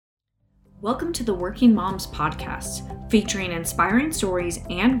Welcome to the Working Moms Podcast, featuring inspiring stories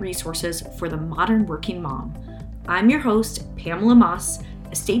and resources for the modern working mom. I'm your host, Pamela Moss,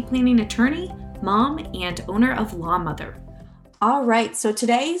 estate planning attorney, mom, and owner of Law Mother. All right, so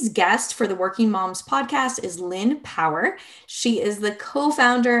today's guest for the Working Moms Podcast is Lynn Power. She is the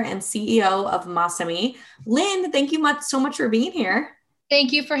co-founder and CEO of Masami. Lynn, thank you so much for being here.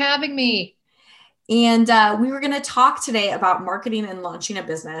 Thank you for having me. And we were going to talk today about marketing and launching a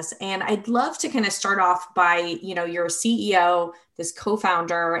business. And I'd love to kind of start off by, you're a CEO, this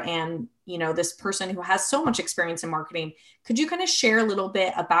co-founder, and, this person who has so much experience in marketing. Could you kind of share a little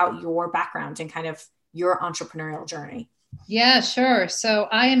bit about your background and kind of your entrepreneurial journey? Yeah, sure. So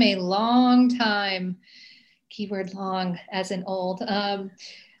I am a long time, keyword long as in old,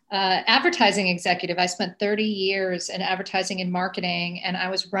 advertising executive. I spent 30 years in advertising and marketing, and I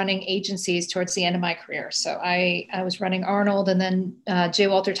was running agencies towards the end of my career. So I was running Arnold and then J.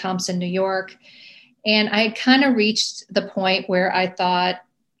 Walter Thompson, New York. And I kind of reached the point where I thought,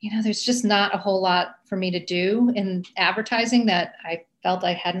 there's just not a whole lot for me to do in advertising that I felt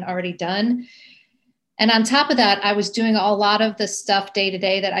I hadn't already done. And on top of that, I was doing a lot of the stuff day to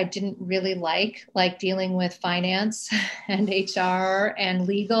day that I didn't really like dealing with finance and HR and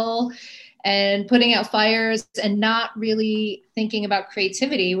legal and putting out fires and not really thinking about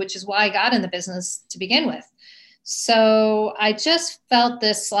creativity, which is why I got in the business to begin with. So I just felt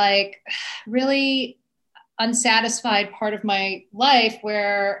this really unsatisfied part of my life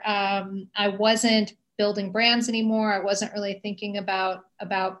where I wasn't building brands anymore. I wasn't really thinking about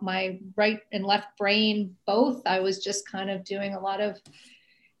my right and left brain both. I was just kind of doing a lot of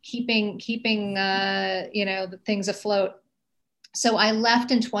keeping the things afloat. So I left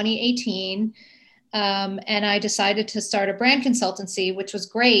in 2018 and I decided to start a brand consultancy, which was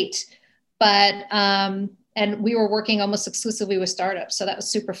great. But and we were working almost exclusively with startups. So that was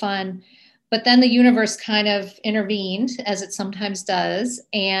super fun. But then the universe kind of intervened, as it sometimes does.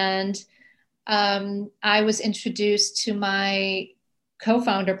 And I was introduced to my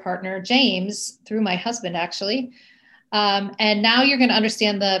co-founder partner, James, through my husband, actually. And now you're going to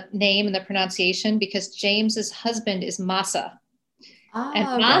understand the name and the pronunciation because James's husband is Masa. Oh, and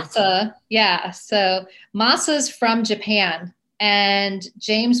okay. Masa, yeah. So Masa's from Japan. And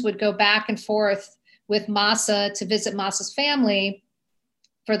James would go back and forth with Masa to visit Masa's family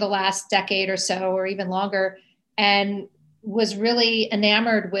for the last decade or so, or even longer, and was really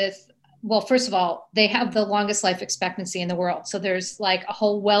enamored with. Well, first of all, they have the longest life expectancy in the world. So there's like a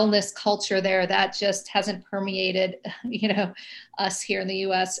whole wellness culture there that just hasn't permeated, us here in the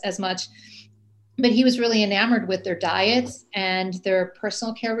US as much. But he was really enamored with their diets and their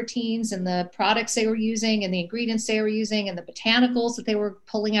personal care routines and the products they were using and the ingredients they were using and the botanicals that they were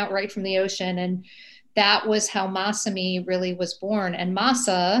pulling out right from the ocean. And that was how Masami really was born. And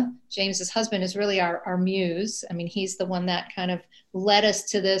Masa, James's husband, is really our muse. I mean, he's the one that kind of led us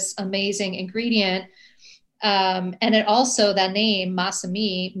to this amazing ingredient. And it also, that name,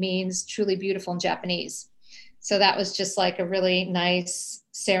 Masami, means truly beautiful in Japanese. So that was just like a really nice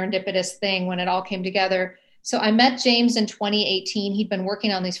serendipitous thing when it all came together. So I met James in 2018. He'd been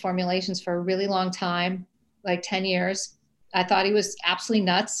working on these formulations for a really long time, like 10 years. I thought he was absolutely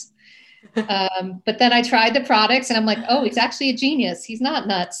nuts. But then I tried the products and I'm like, oh, he's actually a genius. He's not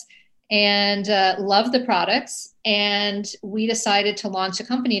nuts. And loved the products. And we decided to launch a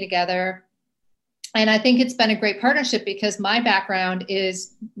company together. And I think it's been a great partnership because my background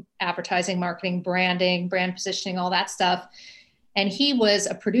is advertising, marketing, branding, brand positioning, all that stuff. And he was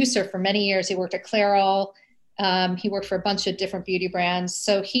a producer for many years. He worked at Clairol. He worked for a bunch of different beauty brands.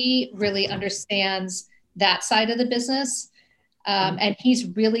 So he really understands that side of the business. And he's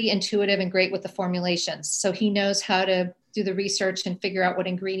really intuitive and great with the formulations. So he knows how to do the research and figure out what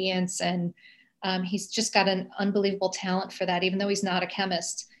ingredients. And he's just got an unbelievable talent for that, even though he's not a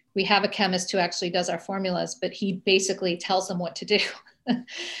chemist. We have a chemist who actually does our formulas, but he basically tells them what to do.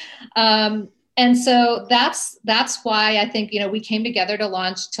 And so that's why I think, we came together to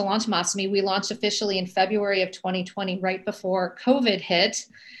launch Masami. We launched officially in February of 2020, right before COVID hit,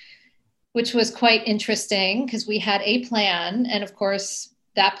 which was quite interesting because we had a plan. And of course,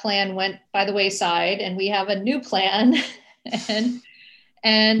 that plan went by the wayside and we have a new plan.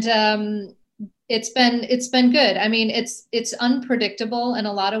 and it's been good. I mean, it's unpredictable in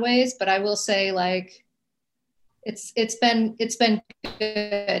a lot of ways, but I will say it's been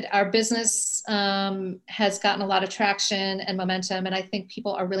good. Our business has gotten a lot of traction and momentum. And I think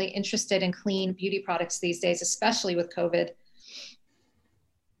people are really interested in clean beauty products these days, especially with COVID.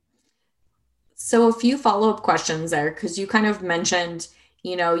 So a few follow-up questions there, because you kind of mentioned,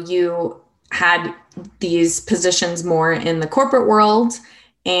 you had these positions more in the corporate world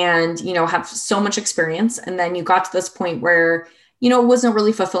and, have so much experience. And then you got to this point where, it wasn't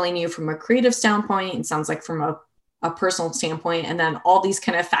really fulfilling you from a creative standpoint. It sounds like from a personal standpoint. And then all these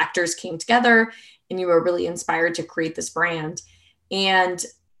kind of factors came together and you were really inspired to create this brand. And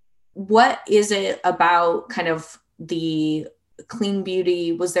what is it about kind of the clean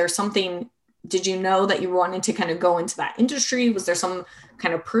beauty? Was there something, did you know that you wanted to kind of go into that industry? Was there some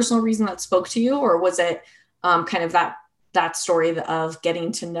kind of personal reason that spoke to you? Or was it kind of that story of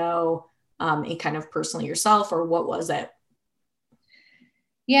getting to know it kind of personally yourself, or what was it?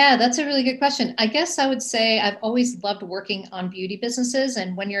 Yeah, that's a really good question. I guess I would say I've always loved working on beauty businesses.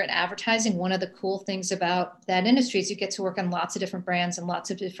 And when you're in advertising, one of the cool things about that industry is you get to work on lots of different brands and lots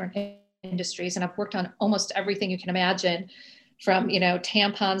of different industries. And I've worked on almost everything you can imagine, from,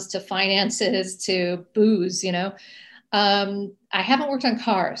 tampons to finances to booze, I haven't worked on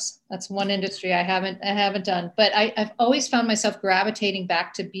cars. That's one industry I haven't done, but I've always found myself gravitating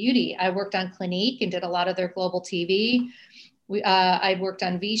back to beauty. I worked on Clinique and did a lot of their global TV. I worked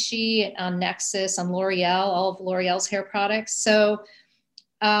on Vichy, on Nexus, on L'Oreal, all of L'Oreal's hair products. So,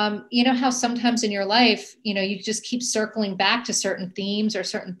 you know how sometimes in your life, you just keep circling back to certain themes or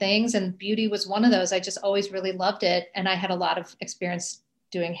certain things, and beauty was one of those. I just always really loved it. And I had a lot of experience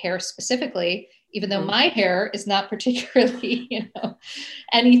doing hair specifically, even though my hair is not particularly,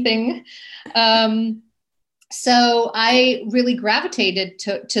 anything. So I really gravitated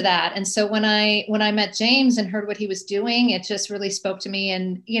to that. And so when I met James and heard what he was doing, it just really spoke to me.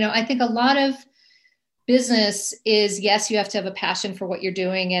 And, I think a lot of business is, yes, you have to have a passion for what you're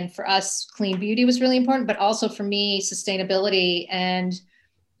doing. And for us, clean beauty was really important, but also for me, sustainability. And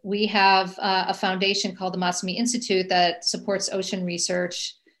we have a foundation called the Masumi Institute that supports ocean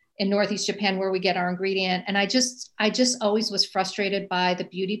research in Northeast Japan, where we get our ingredient. And I just always was frustrated by the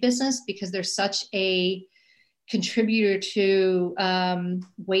beauty business because there's such a contributor to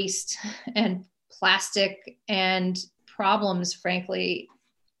waste and plastic and problems, frankly,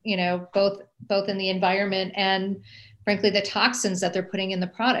 both in the environment and frankly, the toxins that they're putting in the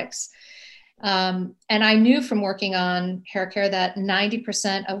products. And I knew from working on hair care that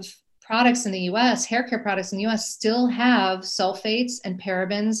 90% of products in the US, hair care products in the US, still have sulfates and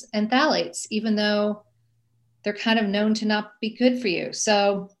parabens and phthalates, even though they're kind of known to not be good for you.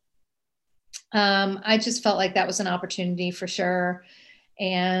 So I just felt like that was an opportunity for sure.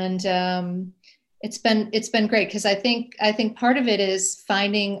 And it's been great because I think part of it is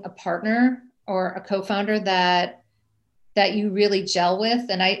finding a partner or a co-founder that you really gel with.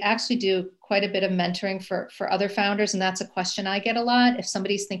 And I actually do quite a bit of mentoring for other founders. And that's a question I get a lot. If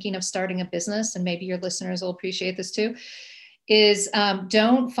somebody's thinking of starting a business, and maybe your listeners will appreciate this too, is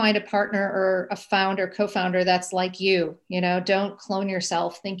don't find a partner or a founder, co-founder that's like you. Don't clone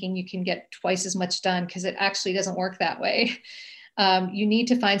yourself thinking you can get twice as much done, because it actually doesn't work that way. You need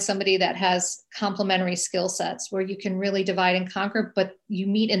to find somebody that has complementary skill sets where you can really divide and conquer, but you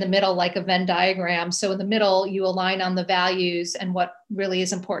meet in the middle like a Venn diagram. So in the middle, you align on the values and what really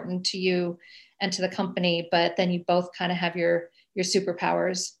is important to you and to the company, but then you both kind of have your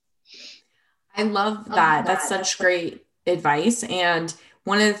superpowers. I love that. That's such great advice. And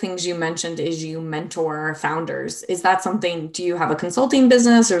one of the things you mentioned is you mentor founders. Is that something, do you have a consulting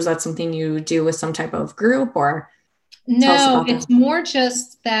business, or is that something you do with some type of group, or? No, it's more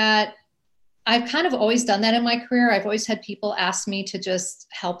just that I've kind of always done that in my career. I've always had people ask me to just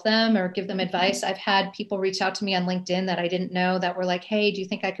help them or give them advice. I've had people reach out to me on LinkedIn that I didn't know that were like, hey, do you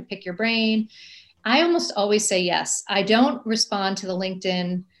think I could pick your brain? I almost always say yes. I don't respond to the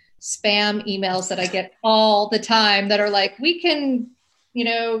LinkedIn spam emails that I get all the time that are like, we can,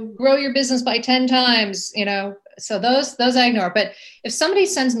 grow your business by 10 times, so those I ignore. But if somebody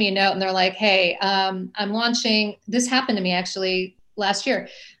sends me a note and they're like, hey, I'm launching, this happened to me actually last year.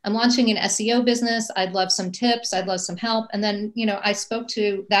 I'm launching an SEO business. I'd love some tips. I'd love some help. And then, I spoke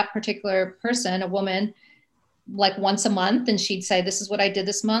to that particular person, a woman, like once a month, and she'd say, this is what I did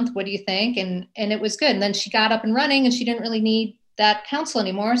this month. What do you think? And it was good. And then she got up and running, and she didn't really need that counsel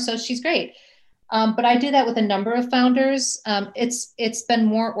anymore. So she's great. But I do that with a number of founders. It's been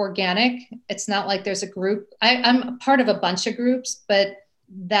more organic. It's not like there's a group. I'm a part of a bunch of groups, but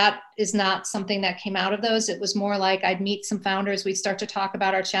that is not something that came out of those. It was more like I'd meet some founders. We'd start to talk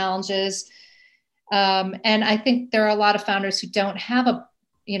about our challenges. And I think there are a lot of founders who don't have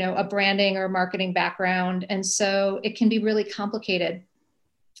a branding or marketing background. And so it can be really complicated.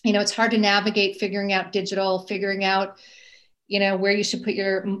 It's hard to navigate figuring out digital, figuring out where you should put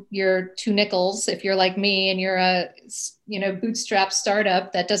your two nickels. If you're like me and you're a, bootstrap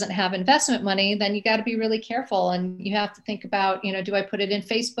startup that doesn't have investment money, then you got to be really careful. And you have to think about, do I put it in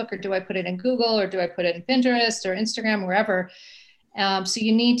Facebook, or do I put it in Google, or do I put it in Pinterest or Instagram, wherever? So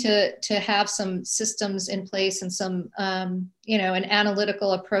you need to have some systems in place and some, an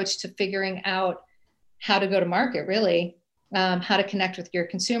analytical approach to figuring out how to go to market, really, how to connect with your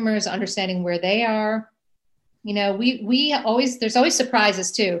consumers, understanding where they are. There's always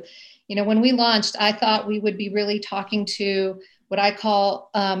surprises too. When we launched, I thought we would be really talking to what I call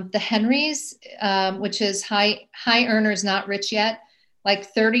the Henrys, which is high earners, not rich yet,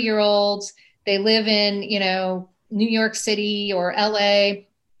 like 30-year-olds. They live in, New York City or LA,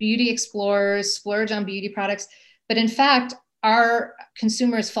 beauty explorers, splurge on beauty products. But in fact, our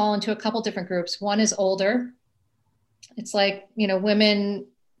consumers fall into a couple different groups. One is older. It's like, women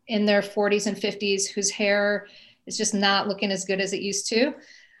in their 40s and 50s whose hair is just not looking as good as it used to.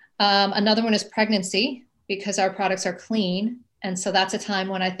 Another one is pregnancy, because our products are clean. And so that's a time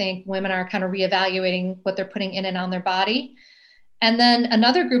when I think women are kind of reevaluating what they're putting in and on their body. And then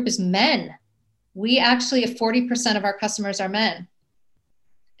another group is men. We actually have 40% of our customers are men.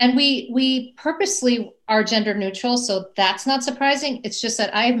 And we purposely are gender neutral. So that's not surprising. It's just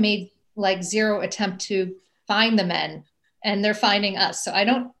that I've made like zero attempt to find the men, and they're finding us.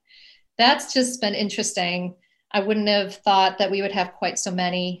 So that's just been interesting. I wouldn't have thought that we would have quite so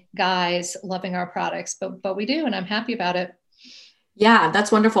many guys loving our products, but we do, and I'm happy about it. Yeah,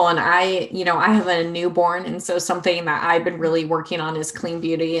 that's wonderful. And I have a newborn. And so something that I've been really working on is clean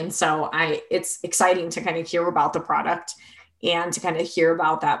beauty. And so it's exciting to kind of hear about the product and to kind of hear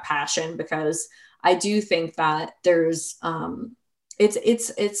about that passion, because I do think that there's,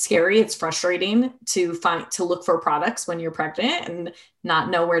 it's scary. It's frustrating to look for products when you're pregnant and not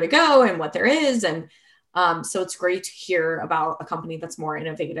know where to go and what there is. And so it's great to hear about a company that's more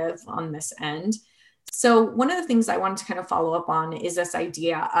innovative on this end. So one of the things I wanted to kind of follow up on is this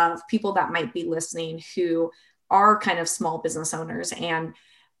idea of people that might be listening who are kind of small business owners, and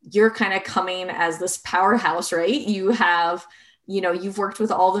you're kind of coming as this powerhouse, right? You have, you've worked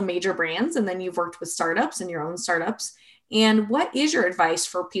with all the major brands, and then you've worked with startups and your own startups. And what is your advice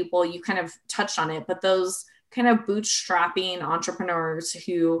for people? You kind of touched on it, but those kind of bootstrapping entrepreneurs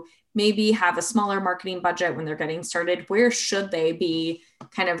who maybe have a smaller marketing budget when they're getting started, where should they be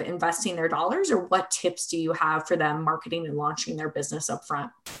kind of investing their dollars, or what tips do you have for them marketing and launching their business up front?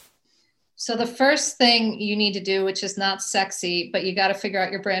 So the first thing you need to do, which is not sexy, but you got to figure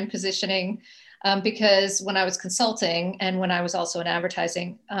out your brand positioning. Because when I was consulting and when I was also in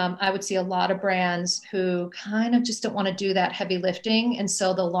advertising, I would see a lot of brands who kind of just don't want to do that heavy lifting. And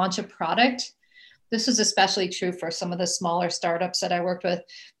so they'll launch a product. This is especially true for some of the smaller startups that I worked with.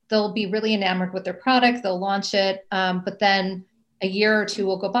 They'll be really enamored with their product. They'll launch it. But then a year or two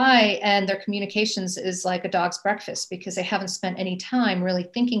will go by and their communications is like a dog's breakfast, because they haven't spent any time really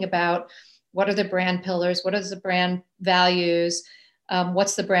thinking about what are the brand pillars, what are the brand values,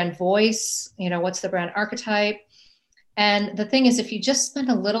 what's the brand voice, what's the brand archetype. And the thing is, if you just spend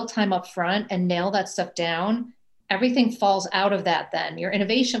a little time up front and nail that stuff down, everything falls out of that. Then your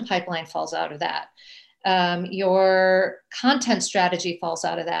innovation pipeline falls out of that. Your content strategy falls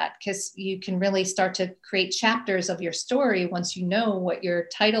out of that, because you can really start to create chapters of your story once you know what your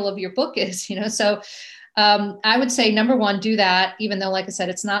title of your book is, So I would say, number one, do that, even though, like I said,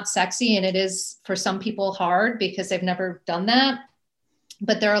 it's not sexy and it is for some people hard because they've never done that.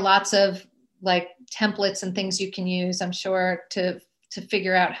 But there are lots of like templates and things you can use, I'm sure, to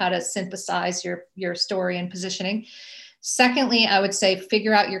figure out how to synthesize your story and positioning. Secondly, I would say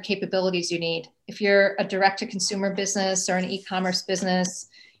figure out your capabilities you need. If you're a direct-to-consumer business or an e-commerce business,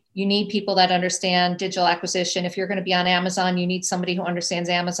 you need people that understand digital acquisition. If you're going to be on Amazon, you need somebody who understands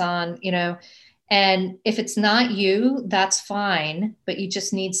Amazon, And if it's not you, that's fine, but you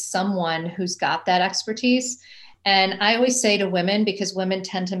just need someone who's got that expertise. And I always say to women, because women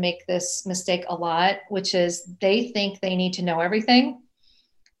tend to make this mistake a lot, which is they think they need to know everything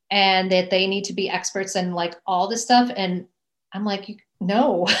and that they need to be experts in like all this stuff. And I'm like,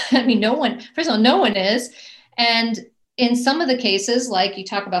 no, no one, first of all, no one is. And in some of the cases, like you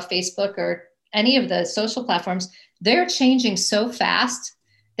talk about Facebook or any of the social platforms, they're changing so fast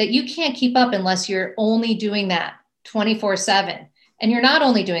that you can't keep up unless you're only doing that 24/7. And you're not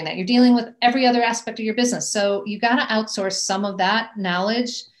only doing that, you're dealing with every other aspect of your business. So you got to outsource some of that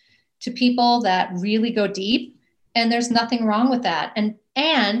knowledge to people that really go deep. And there's nothing wrong with that.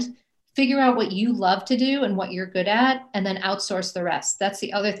 And figure out what you love to do and what you're good at, and then outsource the rest. That's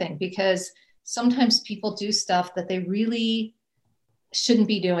the other thing, because sometimes people do stuff that they really shouldn't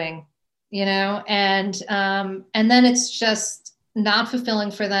be doing, and then it's just not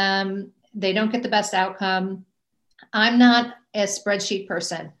fulfilling for them. They don't get the best outcome. I'm not a spreadsheet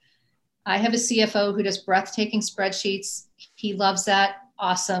person. I have a CFO who does breathtaking spreadsheets. He loves that.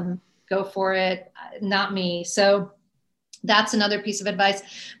 Awesome. Go for it. Not me. So That's another piece of advice.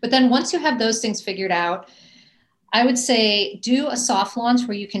 But then once you have those things figured out, I would say do a soft launch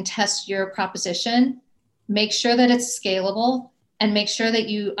where you can test your proposition, make sure that it's scalable, and make sure that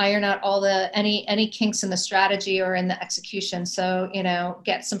you iron out all the any kinks in the strategy or in the execution. So,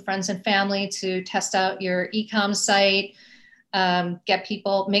 get some friends and family to test out your e-com site,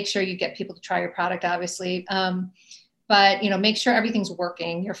 make sure you get people to try your product, obviously. But make sure everything's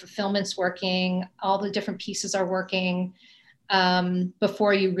working, your fulfillment's working, all the different pieces are working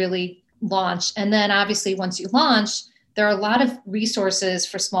before you really launch. And then obviously once you launch, there are a lot of resources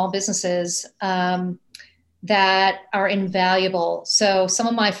for small businesses that are invaluable. So some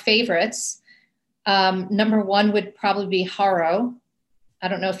of my favorites, number one would probably be Haro. I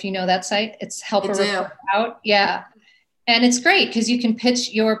don't know if you know that site. It's Help a Reporter Out. Yeah. And it's great because you can pitch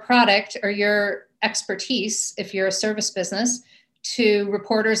your product or your expertise, if you're a service business, to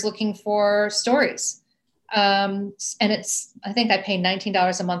reporters looking for stories. And I think I pay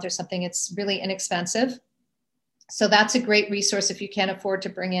 $19 a month or something. It's really inexpensive. So that's a great resource if you can't afford to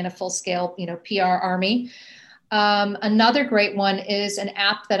bring in a full scale, PR army. Another great one is an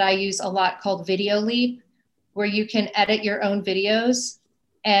app that I use a lot called Video Leap, where you can edit your own videos.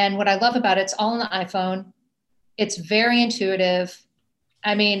 And what I love about it, it's all on the iPhone. It's very intuitive.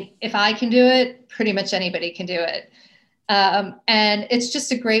 I mean, if I can do it, pretty much anybody can do it. And it's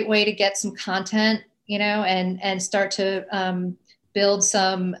just a great way to get some content, and start to build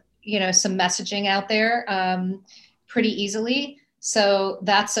some messaging out there pretty easely. So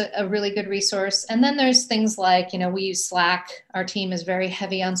that's a really good resource. And then there's things like, we use Slack. Our team is very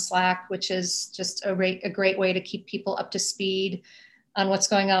heavy on Slack, which is just a great way to keep people up to speed on what's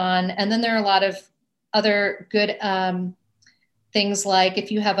going on. And then there are a lot of other good things like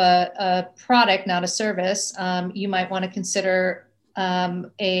if you have a product, not a service, you might want to consider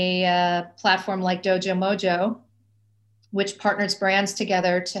a platform like Dojo Mojo, which partners brands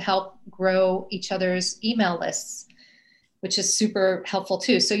together to help grow each other's email lists, which is super helpful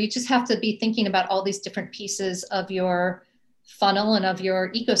too. So you just have to be thinking about all these different pieces of your funnel and of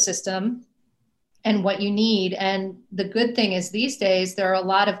your ecosystem and what you need. And the good thing is these days, there are a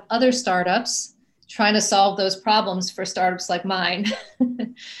lot of other startups trying to solve those problems for startups like mine.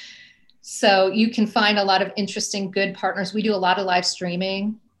 So you can find a lot of interesting, good partners. We do a lot of live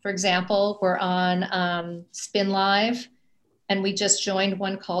streaming. For example, we're on Spin Live, and we just joined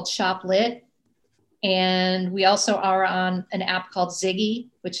one called Shop Lit. And we also are on an app called Ziggy,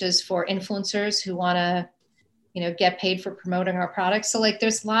 which is for influencers who want to, get paid for promoting our products. So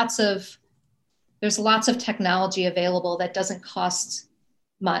there's lots of technology available that doesn't cost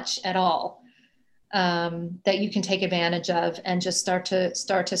much at all, that you can take advantage of and just start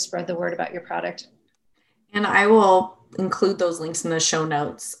to spread the word about your product. And I will include those links in the show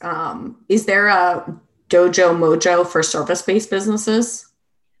notes. Is there a Dojo Mojo for service-based businesses?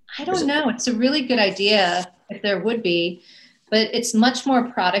 I don't know. It's a really good idea if there would be, but it's much more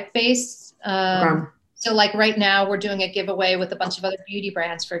product-based. So right now we're doing a giveaway with a bunch of other beauty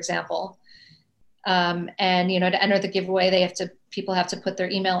brands, for example. And, to enter the giveaway, people have to put their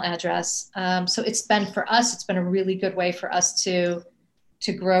email address. So it's been a really good way for us to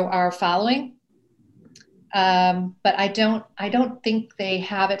grow our following. But I don't think they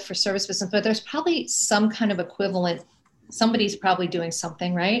have it for service business, but there's probably some kind of equivalent. Somebody's probably doing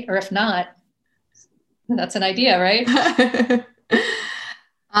something, right? Or if not, that's an idea, right?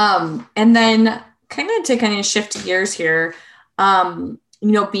 And then kind of shift gears here,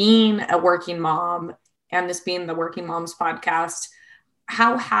 being a working mom and this being the Working Moms podcast,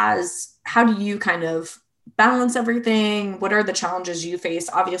 how do you kind of balance everything? What are the challenges you face?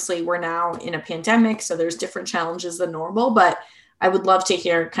 Obviously, we're now in a pandemic, so there's different challenges than normal, but I would love to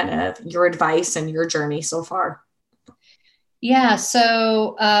hear kind of your advice and your journey so far. Yeah,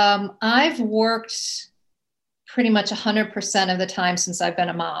 so I've worked pretty much 100% of the time since I've been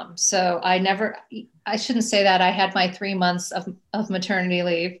a mom. So I shouldn't say that. I had my 3 months of maternity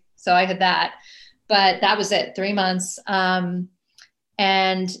leave. So I had that, but that was it, 3 months.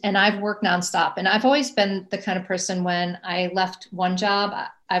 And I've worked nonstop. And I've always been the kind of person, when I left one job,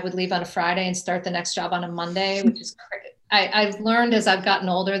 I would leave on a Friday and start the next job on a Monday, which is I've learned as I've gotten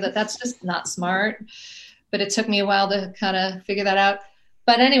older that that's just not smart. But it took me a while to kind of figure that out.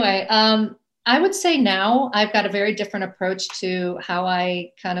 But anyway, I would say now I've got a very different approach to how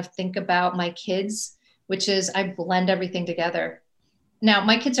I kind of think about my kids, which is I blend everything together. Now,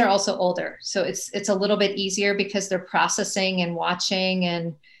 my kids are also older, so it's a little bit easier because they're processing and watching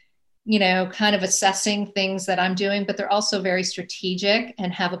and, kind of assessing things that I'm doing, but they're also very strategic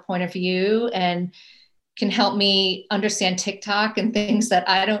and have a point of view and can help me understand TikTok and things that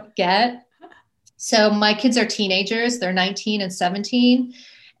I don't get. So my kids are teenagers, they're 19 and 17.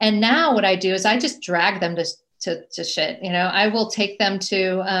 And now what I do is I just drag them to shit. I will take them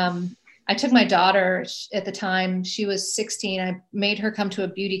to, I took my daughter at the time, she was 16. I made her come to a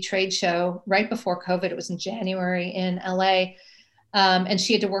beauty trade show right before COVID. It was in January in LA. And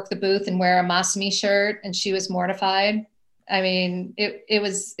she had to work the booth and wear a Masami shirt, and she was mortified. I mean, it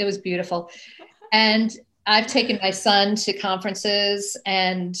was beautiful. And I've taken my son to conferences,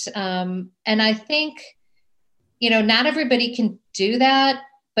 and I think, not everybody can do that,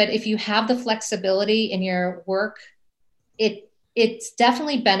 but if you have the flexibility in your work, it's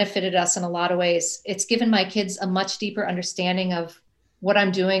definitely benefited us in a lot of ways. It's given my kids a much deeper understanding of what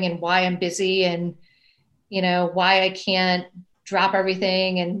I'm doing and why I'm busy, and, why I can't drop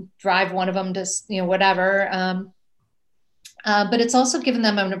everything and drive one of them to, whatever. But it's also given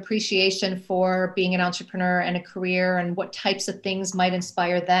them an appreciation for being an entrepreneur and a career and what types of things might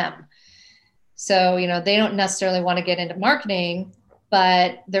inspire them. So, they don't necessarily want to get into marketing,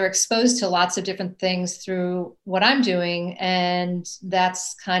 but they're exposed to lots of different things through what I'm doing. And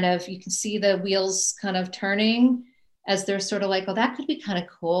that's kind of, you can see the wheels kind of turning as they're sort of like, oh, that could be kind of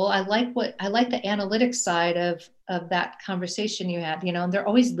cool. I like the analytics side of that conversation you had, and they're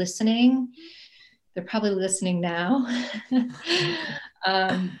always listening. They're probably listening now.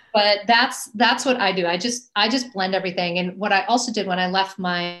 But that's what I do. I just blend everything. And what I also did when I left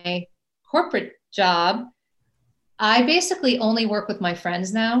my corporate job, I basically only work with my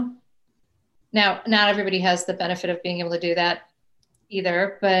friends now. Now, not everybody has the benefit of being able to do that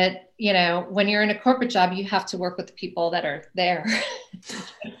either, but when you're in a corporate job, you have to work with the people that are there.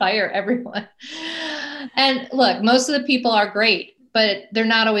 Fire everyone. And look, most of the people are great, but they're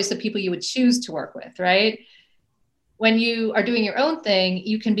not always the people you would choose to work with, right? When you are doing your own thing,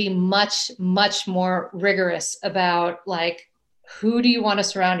 you can be much, much more rigorous about like, who do you want to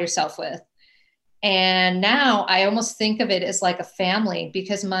surround yourself with? And now I almost think of it as like a family,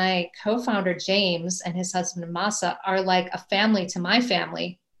 because my co-founder, James, and his husband, Masa, are like a family to my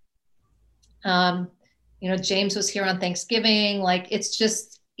family. James was here on Thanksgiving. Like, it's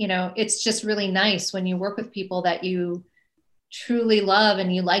just really nice when you work with people that you truly love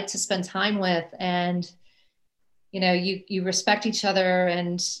and you like to spend time with, and you respect each other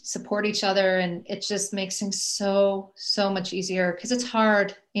and support each other, and it just makes things so much easier, because it's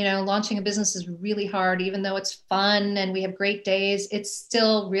hard. Launching a business is really hard. Even though it's fun and we have great days, it's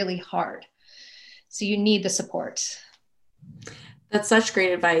still really hard. So you need the support. That's such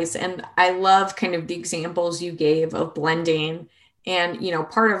great advice. And I love kind of the examples you gave of blending. And,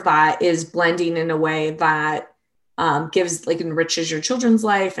 part of that is blending in a way that enriches your children's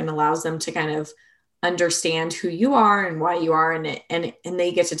life and allows them to kind of understand who you are and why you are in it. And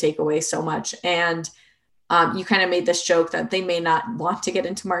they get to take away so much. And you kind of made this joke that they may not want to get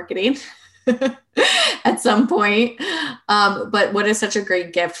into marketing at some point. But what is such a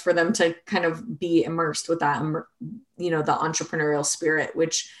great gift for them to kind of be immersed with that, the entrepreneurial spirit,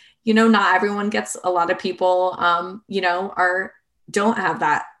 which, not everyone gets. A lot of people, don't have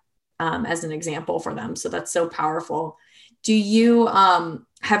that as an example for them. So that's so powerful. Do you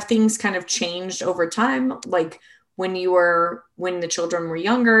have things kind of changed over time? Like when the children were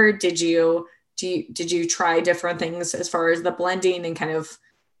younger, did you try different things as far as the blending and kind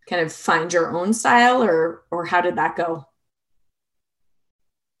of find your own style, or how did that go?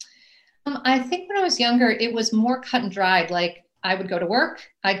 I think when I was younger, it was more cut and dried. Like, I would go to work,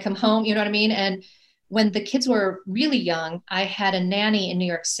 I'd come home, you know what I mean? And when the kids were really young, I had a nanny in New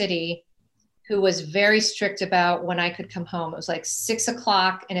York City who was very strict about when I could come home. It was like 6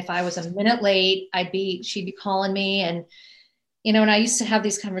 o'clock. And if I was a minute late, she'd be calling me. And, and I used to have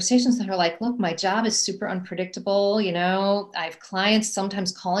these conversations that are like, look, my job is super unpredictable. I have clients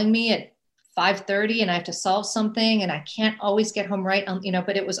sometimes calling me at 5:30 and I have to solve something and I can't always get home right on,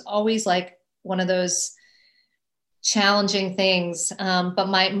 but it was always like one of those challenging things. But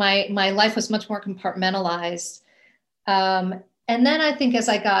my life was much more compartmentalized. And then I think as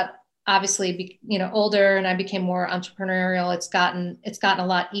I got obviously, older and I became more entrepreneurial, it's gotten a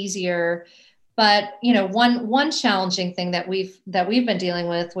lot easier. But, one challenging thing that we've been dealing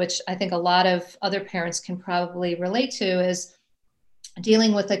with, which I think a lot of other parents can probably relate to, is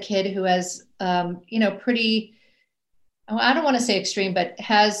dealing with a kid who has, pretty, I don't want to say extreme, but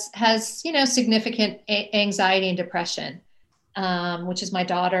has significant anxiety and depression, which is my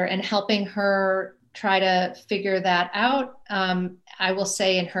daughter, and helping her try to figure that out. I will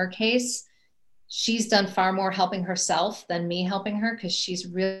say in her case, she's done far more helping herself than me helping her, because she's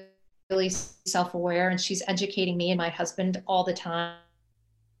really self-aware, and she's educating me and my husband all the time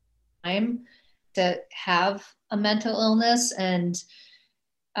to have a mental illness. And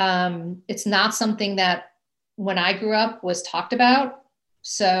It's not something that when I grew up was talked about.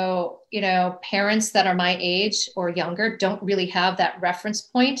 So, parents that are my age or younger don't really have that reference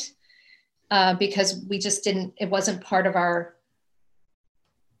point because we just it wasn't part of our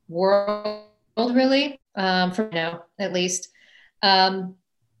world really, at least.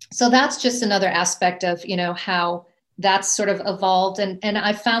 So that's just another aspect of, how that's sort of evolved. And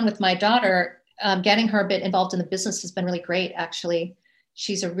I found with my daughter, getting her a bit involved in the business has been really great, actually.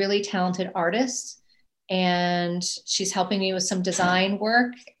 She's a really talented artist and she's helping me with some design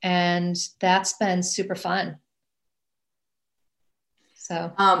work, and that's been super fun.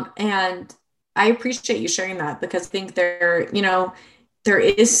 So, and I appreciate you sharing that, because I think there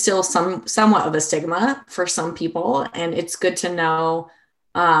is still somewhat of a stigma for some people, and it's good to know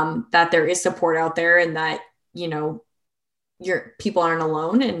that there is support out there, and that, your people aren't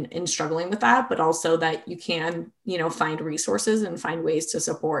alone in struggling with that, but also that you can, find resources and find ways to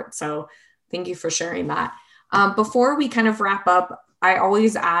support. So thank you for sharing that. Before we kind of wrap up, I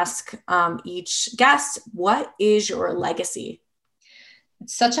always ask each guest, what is your legacy?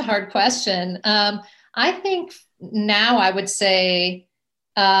 It's such a hard question. I think now I would say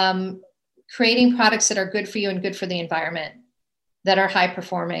creating products that are good for you and good for the environment, that are high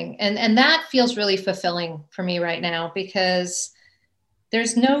performing. And that feels really fulfilling for me right now, because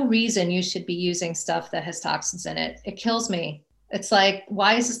there's no reason you should be using stuff that has toxins in it. It kills me. It's like,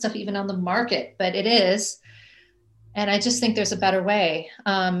 why is this stuff even on the market? But it is. And I just think there's a better way.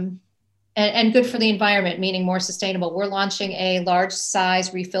 And good for the environment, meaning more sustainable. We're launching a large size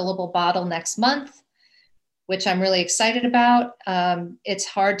refillable bottle next month, which I'm really excited about. It's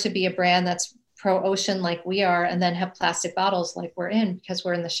hard to be a brand that's pro-ocean like we are and then have plastic bottles like we're in, because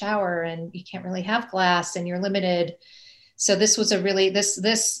we're in the shower and you can't really have glass and you're limited. So this was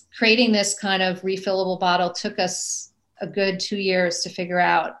this creating this kind of refillable bottle took us a good 2 years to figure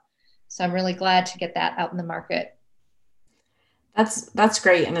out. So I'm really glad to get that out in the market. That's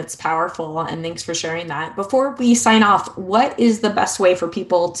great, and it's powerful, and thanks for sharing that. Before we sign off, what is the best way for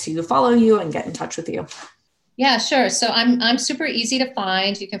people to follow you and get in touch with you? Yeah, sure. So I'm super easy to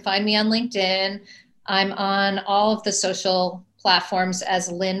find. You can find me on LinkedIn. I'm on all of the social platforms as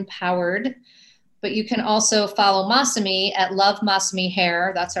Lynn Powered, but you can also follow Masami at Love Masami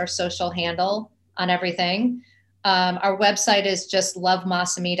Hair. That's our social handle on everything. Our website is just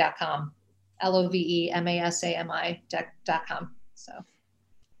lovemasami.com, LOVEMASAMI.com. So,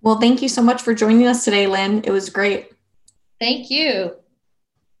 well, thank you so much for joining us today, Lynn. It was great. Thank you.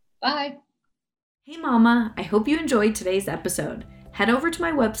 Bye. Hey mama, I hope you enjoyed today's episode. Head over to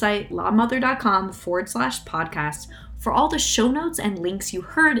my website, lawmother.com/podcast for all the show notes and links you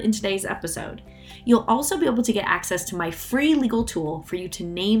heard in today's episode. You'll also be able to get access to my free legal tool for you to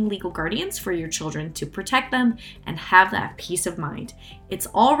name legal guardians for your children to protect them and have that peace of mind. It's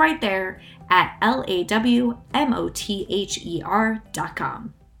all right there at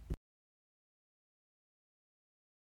lawmother.com.